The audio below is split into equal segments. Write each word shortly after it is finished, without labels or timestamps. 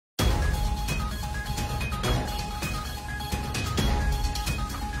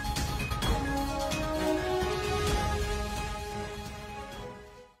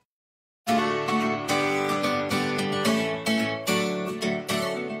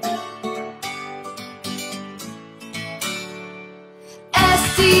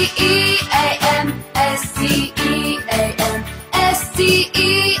S-T-E-A-M, S-T-E-A-M,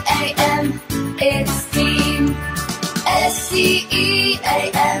 S-T-E-A-M, it's STEAM.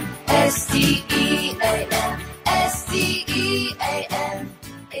 S-T-E-A-M, S-T-E-A-M, S-T-E-A-M,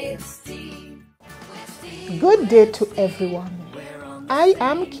 it's STEAM. Good day to everyone. I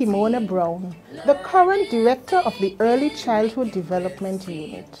am Kimona Brown, the current director of the Early Childhood Development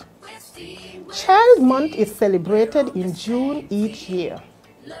Unit. Child Month is celebrated in June each year.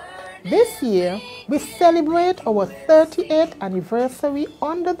 This year, we celebrate our 38th anniversary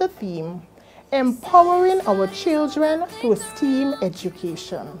under the theme, Empowering Our Children Through STEAM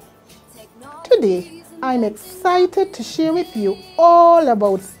Education. Today, I'm excited to share with you all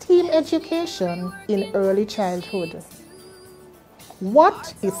about STEAM education in early childhood.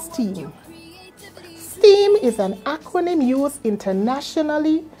 What is STEAM? STEAM is an acronym used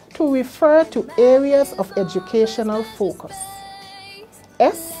internationally to refer to areas of educational focus.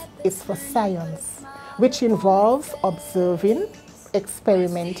 S is for science, which involves observing,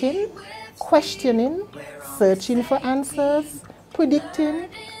 experimenting, questioning, searching for answers, predicting,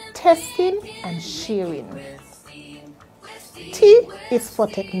 testing, and sharing. T is for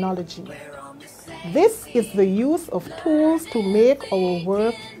technology. This is the use of tools to make our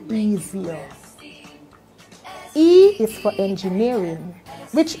work easier. E is for engineering,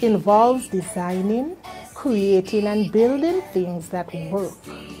 which involves designing, creating, and building things that work.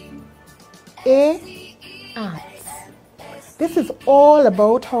 A, arts. This is all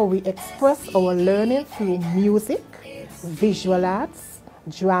about how we express our learning through music, visual arts,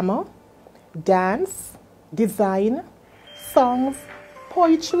 drama, dance, design, songs,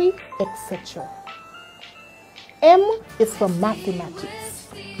 poetry, etc. M is for mathematics,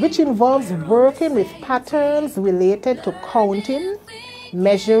 which involves working with patterns related to counting,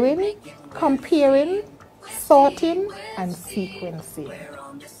 measuring, comparing, sorting, and sequencing.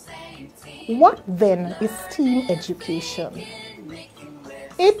 What then is STEAM education?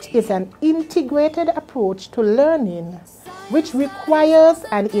 It is an integrated approach to learning which requires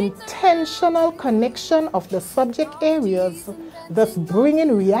an intentional connection of the subject areas, thus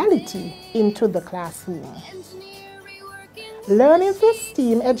bringing reality into the classroom. Learning through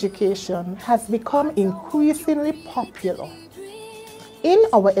STEAM education has become increasingly popular. In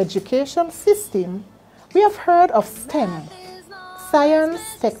our education system, we have heard of STEM: science,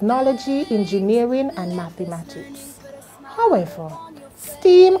 technology, engineering, and mathematics. However,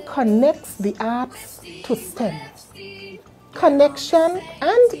 STEAM connects the arts to STEM. Connection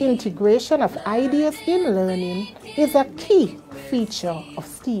and integration of ideas in learning is a key feature of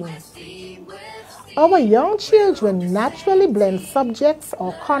STEAM. Our young children naturally blend subjects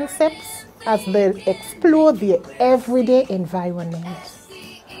or concepts as they explore their everyday environment.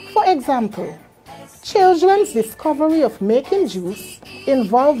 For example, children's discovery of making juice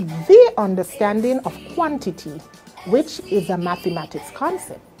involves their understanding of quantity, which is a mathematics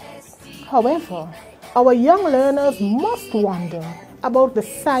concept. However, our young learners must wonder about the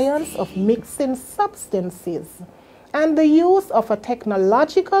science of mixing substances and the use of a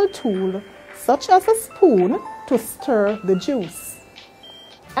technological tool such as a spoon to stir the juice.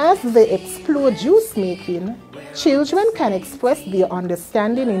 As they explore juice making, children can express their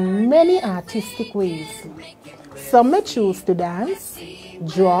understanding in many artistic ways. Some may choose to dance,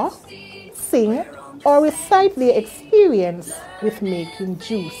 draw, sing, or recite their experience with making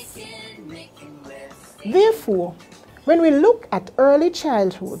juice. Therefore, when we look at early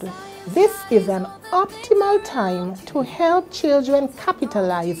childhood, this is an optimal time to help children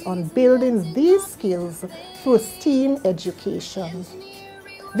capitalize on building these skills through STEAM education.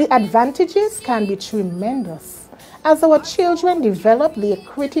 The advantages can be tremendous as our children develop their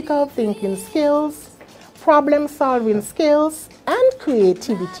critical thinking skills, problem-solving skills, and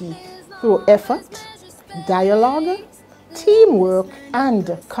creativity through effort, dialogue, teamwork,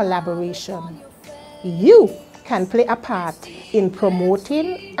 and collaboration. You can play a part in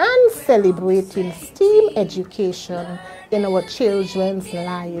promoting and celebrating STEAM education in our children's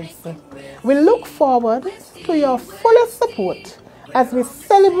lives. We look forward to your fullest support as we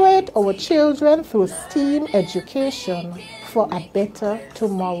celebrate our children through STEAM education for a better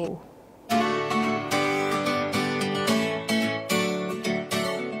tomorrow.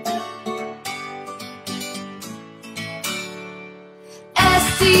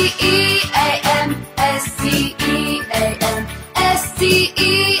 S-T-E-A-M, S-T-E-A-M,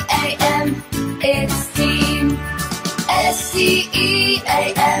 S-T-E-A-M, it's STEAM.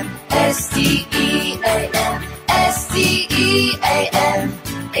 S-T-E-A-M, S-T-E-A-M, S-T-E-A-M,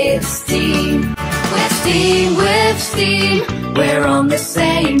 it's STEAM. We're STEAM with STEAM, we're on the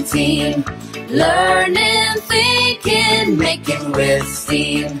same team. Learning, thinking, making with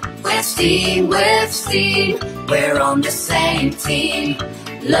STEAM. With STEAM, with STEAM, we're on the same team.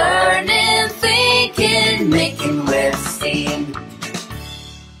 Learning, thinking, making